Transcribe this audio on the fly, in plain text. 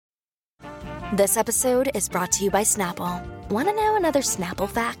This episode is brought to you by Snapple. Want to know another Snapple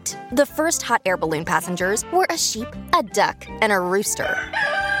fact? The first hot air balloon passengers were a sheep, a duck, and a rooster.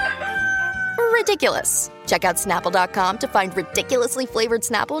 Ridiculous. Check out Snapple.com to find ridiculously flavored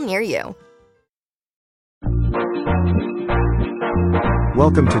Snapple near you.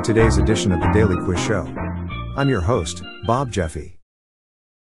 Welcome to today's edition of the Daily Quiz Show. I'm your host, Bob Jeffy.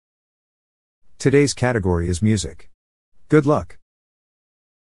 Today's category is music. Good luck.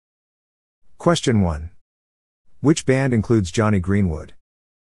 Question 1. Which band includes Johnny Greenwood?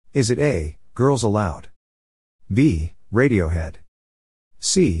 Is it A, Girls Aloud? B, Radiohead?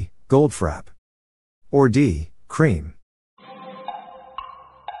 C, Goldfrapp? Or D, Cream?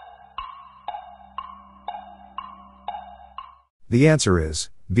 The answer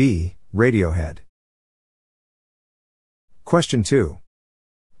is B, Radiohead. Question 2.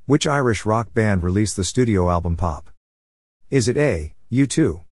 Which Irish rock band released the studio album Pop? Is it A,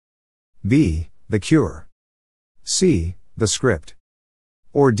 U2? B, The Cure? C, The Script?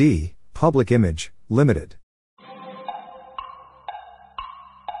 Or D, Public Image, Limited?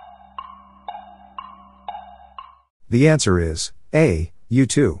 The answer is A,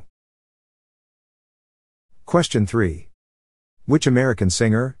 U2. Question 3. Which American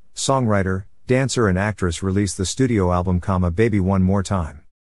singer, songwriter, dancer and actress released the studio album Baby One More Time?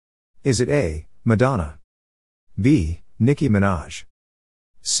 Is it A, Madonna? B, Nicki Minaj?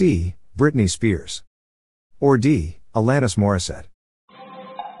 C, Britney Spears? Or D, Alanis Morissette?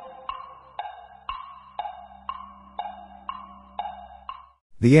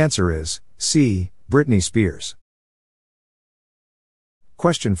 The answer is C, Britney Spears.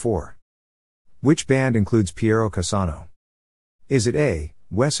 Question 4. Which band includes Piero Cassano? Is it A,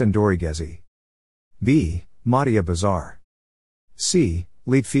 Wes and Dori Ghezzi? B, Madia Bazar? C,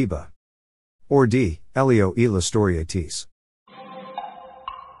 Litfiba? Or D, Elio e la Storietis?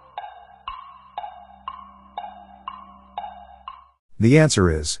 The answer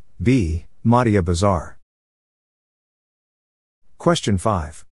is B, Madia Bazar. Question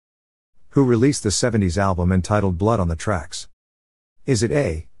 5. Who released the 70s album entitled Blood on the Tracks? Is it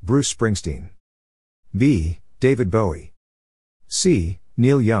A, Bruce Springsteen? B, David Bowie? C,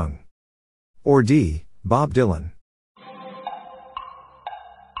 Neil Young? Or D, Bob Dylan?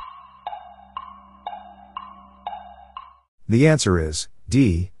 The answer is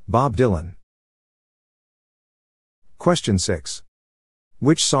D, Bob Dylan. Question 6.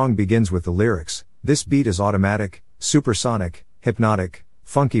 Which song begins with the lyrics, "This beat is automatic, supersonic, hypnotic,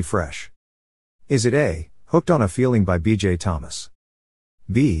 funky fresh"? Is it A, Hooked on a Feeling by BJ Thomas?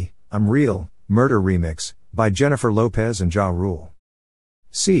 B, I'm Real, Murder Remix, by Jennifer Lopez and Ja Rule?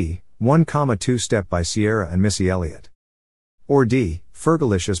 C, 1,2 Step by Sierra and Missy Elliott? Or D,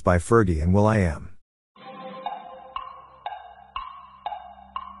 Fergalicious by Fergie and will.i.am?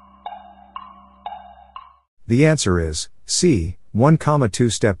 The answer is C,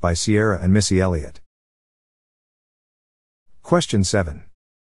 1,2 Step by Sierra and Missy Elliott. Question 7.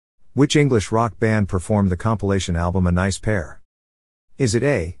 Which English rock band performed the compilation album A Nice Pair? Is it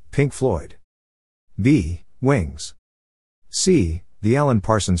A, Pink Floyd? B, Wings? C, The Alan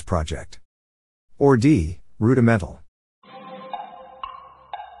Parsons Project? Or D, Rudimental?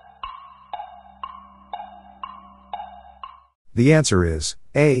 The answer is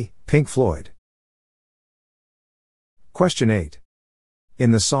A, Pink Floyd. Question 8.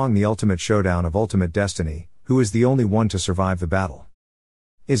 In the song The Ultimate Showdown of Ultimate Destiny, who is the only one to survive the battle?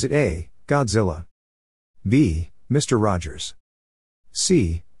 Is it A, Godzilla? B, Mr. Rogers?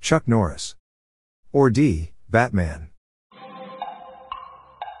 C, Chuck Norris? Or D, Batman?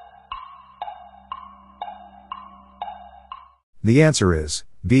 The answer is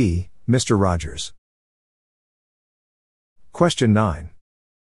B, Mr. Rogers. Question 9.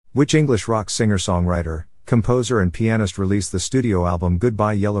 Which English rock singer-songwriter, composer and pianist released the studio album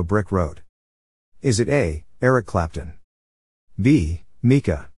Goodbye Yellow Brick Road? Is it A, Eric Clapton? B,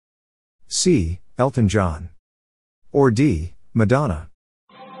 Mika? C, Elton John? Or D, Madonna?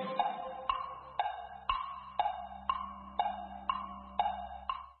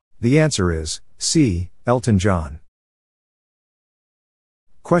 The answer is C, Elton John.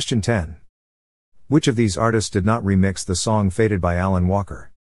 Question 10. Which of these artists did not remix the song Faded by Alan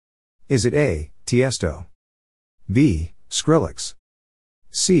Walker? Is it A, Tiesto? B, Skrillex?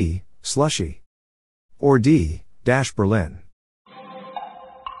 C, Slushy? Or D, Dash Berlin?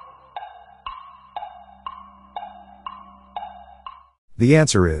 The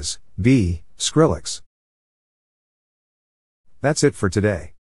answer is B, Skrillex. That's it for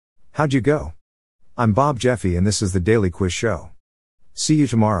today. How'd you go? I'm Bob Jeffy and this is the Daily Quiz Show. See you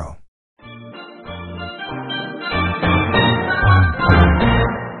tomorrow.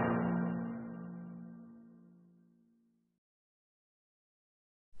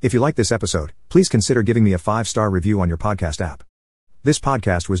 If you like this episode, please consider giving me a 5-star review on your podcast app. This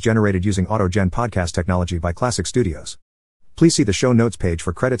podcast was generated using AutoGen podcast technology by Classic Studios. Please see the show notes page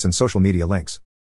for credits and social media links.